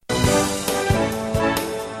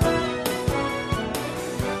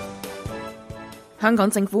香港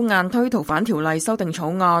政府硬推逃犯條例修訂草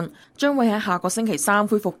案，將會喺下個星期三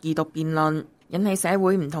恢復二讀辯論，引起社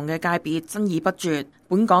會唔同嘅界別爭議不絕。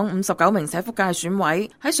本港59名社福界選委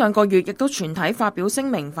喺上個月亦都全體發表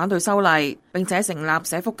聲明反對修例，並且成立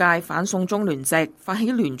社福界反送中聯席，發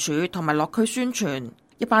起聯署同埋落區宣傳。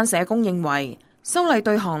一班社工認為修例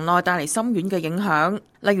對行內帶嚟深遠嘅影響，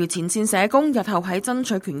例如前線社工日後喺爭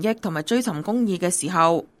取權益同埋追尋公義嘅時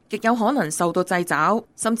候，極有可能受到掣肘，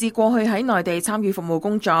甚至過去喺內地參與服務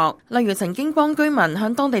工作，例如曾經幫居民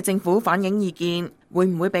向當地政府反映意見，會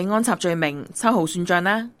唔會被安插罪名、秋後算賬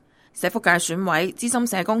呢？社福界選委資深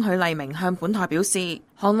社工許麗明向本台表示，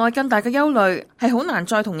行內更大嘅憂慮係好難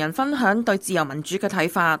再同人分享對自由民主嘅睇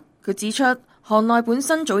法。佢指出，行內本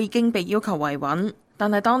身早已經被要求維穩，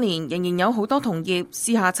但係當年仍然有好多同業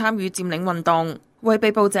私下參與佔領運動，為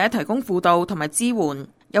被捕者提供輔導同埋支援，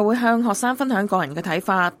又會向學生分享個人嘅睇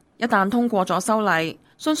法。一旦通過咗修例，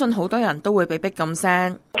相信好多人都會被逼噤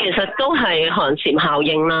聲。其實都係寒蟬效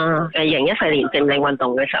應啦。2014年佔領運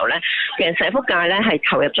動嘅時候咧，其實社福界咧係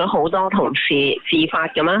投入咗好多同事自發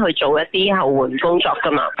咁樣去做一啲後援工作噶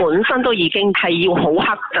嘛。本身都已經係要好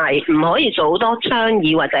克制，唔可以做好多倡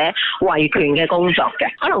議或者維權嘅工作嘅。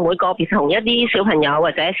可能會個別同一啲小朋友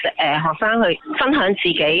或者學生去分享自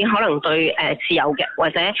己可能對自由嘅或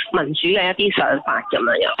者民主嘅一啲想法咁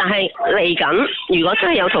樣。但係嚟緊，如果真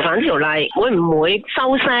係有逃犯條例，會唔會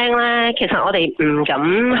收聲咧？其實我哋唔敢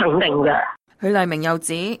肯定嘅。許麗明又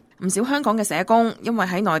指，唔少香港嘅社工因為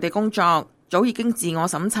喺內地工作，早已經自我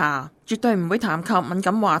審查，絕對唔會談及敏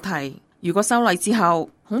感話題。如果修例之後，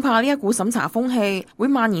恐怕呢一股審查風氣會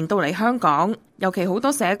蔓延到嚟香港，尤其好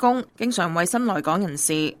多社工經常為新來港人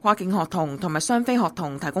士、跨境學童同埋雙非學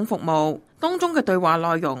童提供服務，當中嘅對話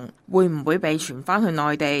內容會唔會被傳返去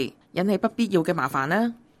內地，引起不必要嘅麻煩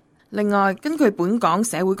呢？另外，根據本港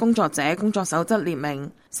社會工作者工作守則列明，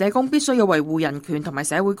社工必須要維護人權同埋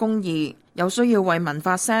社會公義，有需要為民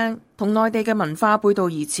發聲，同內地嘅文化背道而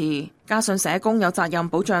馳。加上社工有責任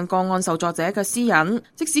保障個案受助者嘅私隱，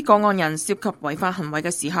即使個案人涉及違法行為嘅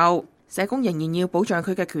時候，社工仍然要保障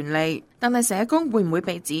佢嘅權利。但係社工會唔會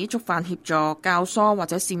被指觸犯協助、教唆或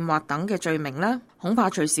者煽惑等嘅罪名呢？恐怕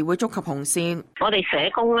隨時會觸及紅線。我哋社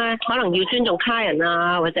工咧，可能要尊重他人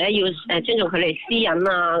啊，或者要尊重佢哋私隱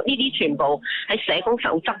啊，呢啲全部喺社工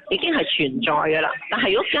守則已經係存在㗎啦。但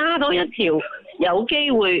係如果加多一條，有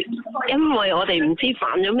機會因為我哋唔知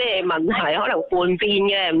犯咗咩問題，可能叛變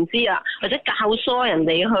嘅唔知啊，或者教唆人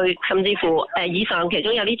哋去，甚至乎以上其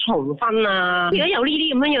中有啲重婚啊。如果有呢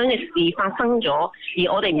啲咁樣嘅事發生咗，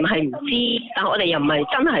而我哋唔係唔知，但我哋又唔係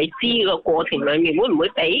真係知個過程裡面，會唔會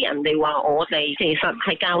俾人哋話我哋其實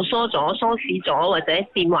係教唆咗、唆使咗或者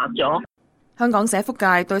煽惑咗？香港社福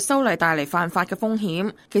界對修例帶嚟犯法嘅風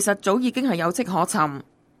險，其實早已經係有跡可尋。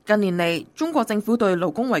近年嚟，中國政府對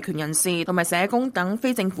勞工維權人士同埋社工等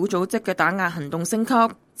非政府組織嘅打壓行動升級。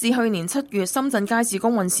自去年7月深圳街市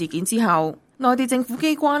公運事件之後，內地政府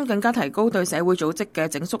機關更加提高對社會組織嘅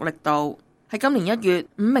整肅力度。喺今年1月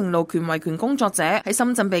，5名勞權維權工作者喺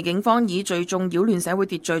深圳被警方以聚眾擾亂社會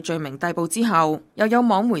秩序罪名逮捕之後，又有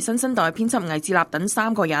網媒新生代編輯魏志立等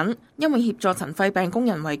3個人，因為協助塵肺病工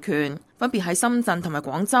人維權，分別喺深圳同埋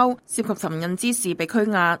廣州涉及尋釁滋事被拘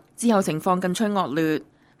押，之後情況更趨惡劣。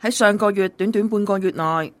喺上個月短短半個月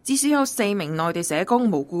內，至少有4名內地社工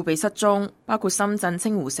無故被失蹤，包括深圳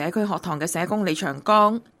清湖社區學堂嘅社工李長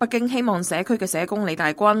江、北京希望社區嘅社工李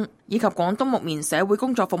大軍，以及廣東木棉社會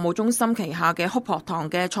工作服務中心旗下嘅哭學堂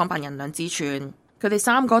嘅創辦人梁志全。佢哋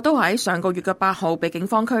3個都喺上個月嘅8號被警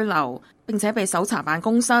方拘留，並且被搜查辦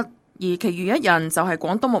公室。而其餘1人就係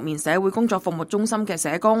廣東木棉社會工作服務中心嘅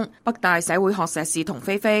社工北大社會學碩士童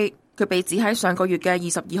菲菲。佢被指喺上個月嘅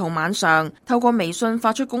22號晚上透過微信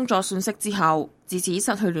發出工作訊息之後，自此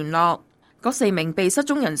失去聯絡。嗰4名被失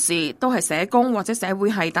蹤人士都係社工或者社會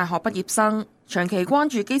系大學畢業生，長期關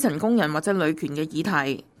注基層工人或者女權嘅議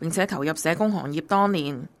題，並且投入社工行業多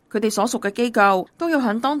年。佢哋所屬嘅機構都要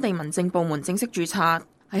向當地民政部門正式註冊，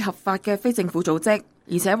係合法嘅非政府組織，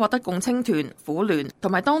而且獲得共青團、婦聯同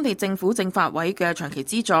埋當地政府政法委嘅長期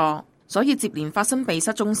資助。所以接連發生被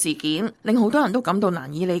失蹤事件，令好多人都感到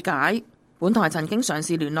難以理解。本台曾經嘗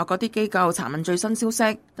試聯絡嗰啲機構查問最新消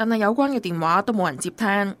息，但係有關嘅電話都冇人接聽。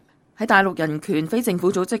喺大陸人權非政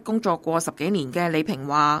府組織工作過10幾年嘅李平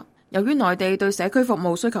話，由於內地對社區服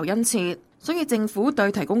務需求殷切，所以政府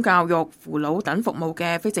對提供教育、扶老等服務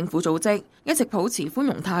嘅非政府組織一直保持寬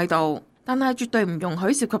容態度，但係絕對唔容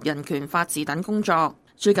許涉及人權、法治等工作。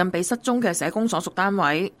最近被失蹤嘅社工所屬單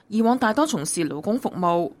位，以往大多從事勞工服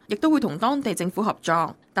務，亦都會同當地政府合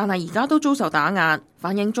作，但係而家都遭受打壓，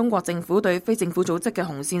反映中國政府對非政府組織嘅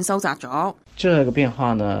紅線收窄咗。這個變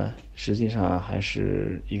化呢，實際上還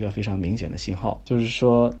是一個非常明顯的信號，就是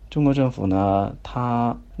說中國政府呢，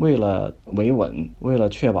它為了維穩，為了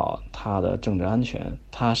確保它的政治安全，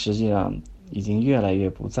它實際上已經越來越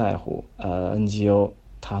不在乎NGO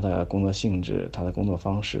它的工作性質，它的工作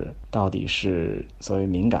方式到底是所謂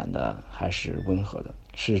敏感的還是溫和的，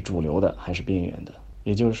是主流的還是邊緣的。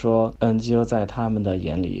也就是說 NGO 在他們的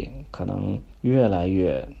眼裡可能越來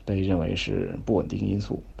越被認為是不穩定因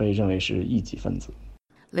素，被認為是異己分子。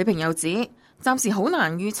李平又指，暫時好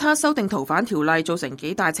難預測修訂逃犯條例造成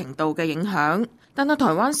幾大程度嘅影響，但係台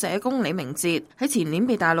灣社工李明哲喺前年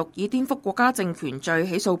被大陸以顛覆國家政權罪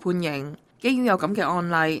起訴判刑，基於有咁嘅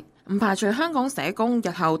案例，唔排除香港社工日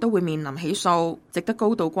後都會面臨起訴，值得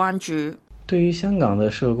高度關注。對於香港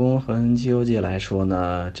的社工和 NGO 界來說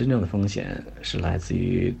呢，真正的風險是來自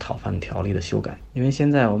於逃犯條例的修改，因為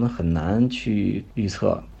現在我們很難去預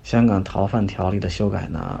測香港逃犯條例的修改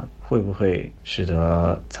呢，會不會使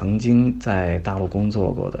得曾經在大陸工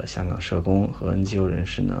作過的香港社工和 NGO 人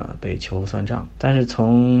士呢被秋後算賬？但是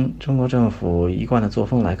從中國政府一貫的作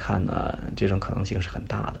風來看呢，這種可能性是很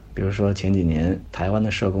大的。比如說前幾年台灣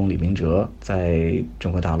的社工李明哲在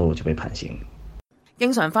中國大陸就被判刑。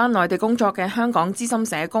經常返內地工作嘅香港資深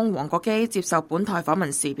社工黃國基接受本台訪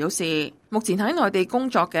問時表示，目前喺內地工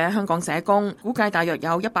作嘅香港社工估計大約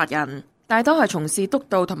有100人，大多係從事督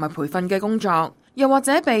導同埋培訓嘅工作，又或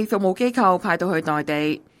者被服務機構派到去內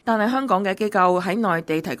地。但係香港嘅機構喺內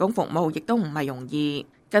地提供服務亦都唔係容易。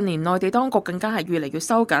近年內地當局更加係越嚟越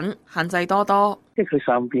收緊，限制多多。即係佢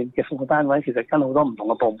上邊嘅服務單位其實跟好多唔同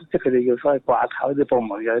嘅部門，即係佢哋要所謂掛靠啲部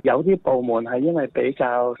門嘅。有啲部門係因為比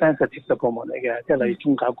較 sensitive 嘅部門嚟嘅，即係例如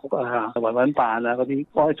宗教局啊、維穩辦啊嗰啲。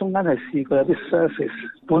我哋中間係試過有啲 service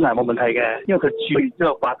本來冇問題嘅，因為佢住完之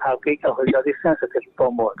後掛靠機構去有啲 sensitive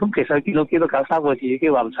部門。咁其實見到基督教3個字已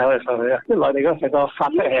經話唔使我哋上去啦。即係內地嗰個法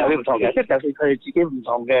律係有啲唔同嘅，即係就算佢哋自己唔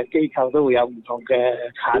同嘅機構都會有唔同嘅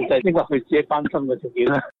限制，應該佢自己關心嘅條件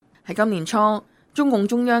啦。喺今年初，中共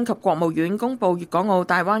中央及國務院公布粵港澳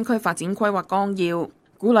大灣區發展規劃綱要，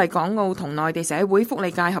鼓勵港澳同內地社會福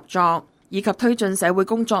利界合作，以及推進社會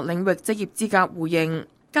工作領域職業資格互認，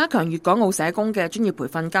加強粵港澳社工嘅專業培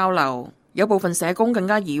訓交流。有部分社工更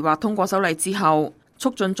加疑惑，通過修例之後，促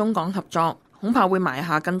進中港合作，恐怕會埋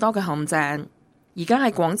下更多嘅陷阱。而家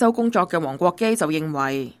喺廣州工作嘅黃國基就認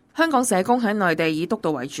為，香港社工喺內地以督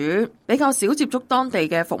導為主，比較少接觸當地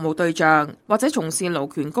嘅服務對象，或者從事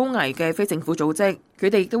勞權高危嘅非政府組織。佢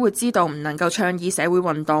哋亦都會知道唔能夠倡議社會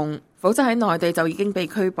運動，否則喺內地就已經被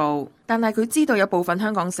拘捕。但係佢知道有部分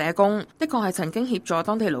香港社工的確係曾經協助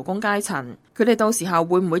當地勞工階層，佢哋到時候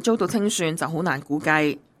會唔會遭到清算就好難估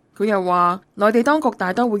計。佢又話，內地當局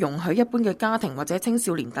大多會容許一般嘅家庭或者青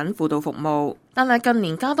少年等輔導服務，但係近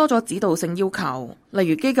年加多咗指導性要求，例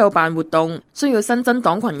如機構辦活動需要新增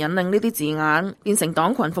黨群引領呢啲字眼，變成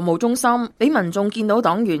黨群服務中心，俾民眾見到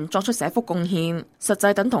黨員作出社福貢獻，實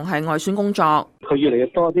際等同係外宣工作。佢越嚟越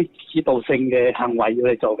多啲指導性嘅行為要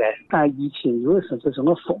嚟做嘅，但係以前如果純粹從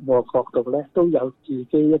個服務角度咧，都有自己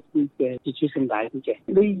一啲嘅自主性大啲嘅。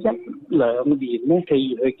呢1-2年咧，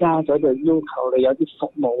譬如佢加咗個要求，你有啲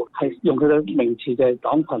服務係用佢嘅名詞就係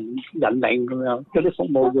黨群引領咁樣，有啲服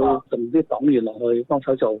務要同啲黨員落去幫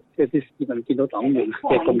手做，即係啲市民見到黨員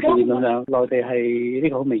嘅貢獻咁樣。內地係呢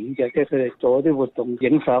個好明顯嘅，即係佢哋做一啲活動，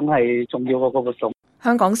影響係重要過個活動。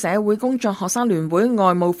香港社會工作學生聯會外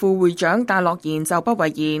務副會長戴樂賢就不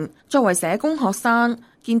諱言，作為社工學生，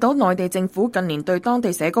見到內地政府近年對當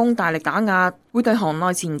地社工大力打壓，會對行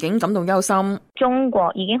內前景感到憂心。中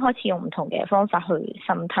國已經開始用唔同嘅方法去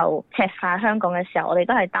滲透赤化香港嘅時候，我哋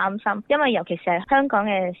都係擔心，因為尤其是係香港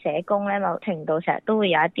嘅社工咧，某程度成日都會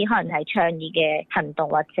有一啲可能係倡議嘅行動，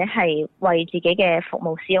或者係為自己嘅服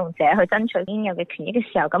務使用者去爭取應有嘅權益嘅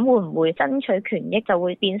時候，咁會唔會爭取權益就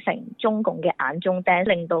會變成中共嘅眼中釘，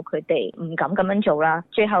令到佢哋唔敢咁樣做啦？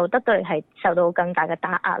最後得對係受到更大嘅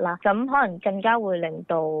打壓啦，咁可能更加會令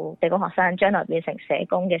到社工學生將來變成社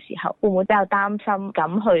工嘅時候，會唔會比較擔心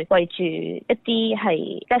咁去為住一啲係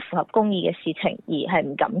即係符合公義嘅事情而係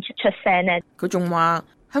唔敢出聲呢？佢仲話，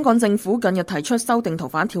香港政府近日提出修訂逃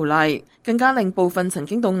犯條例，更加令部分曾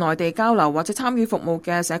經到內地交流或者參與服務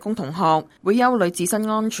嘅社工同學會憂慮自身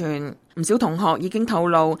安全。唔少同學已經透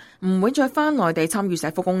露唔會再返內地參與社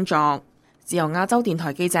福工作。自由亞洲電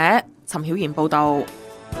台記者陳曉賢報導。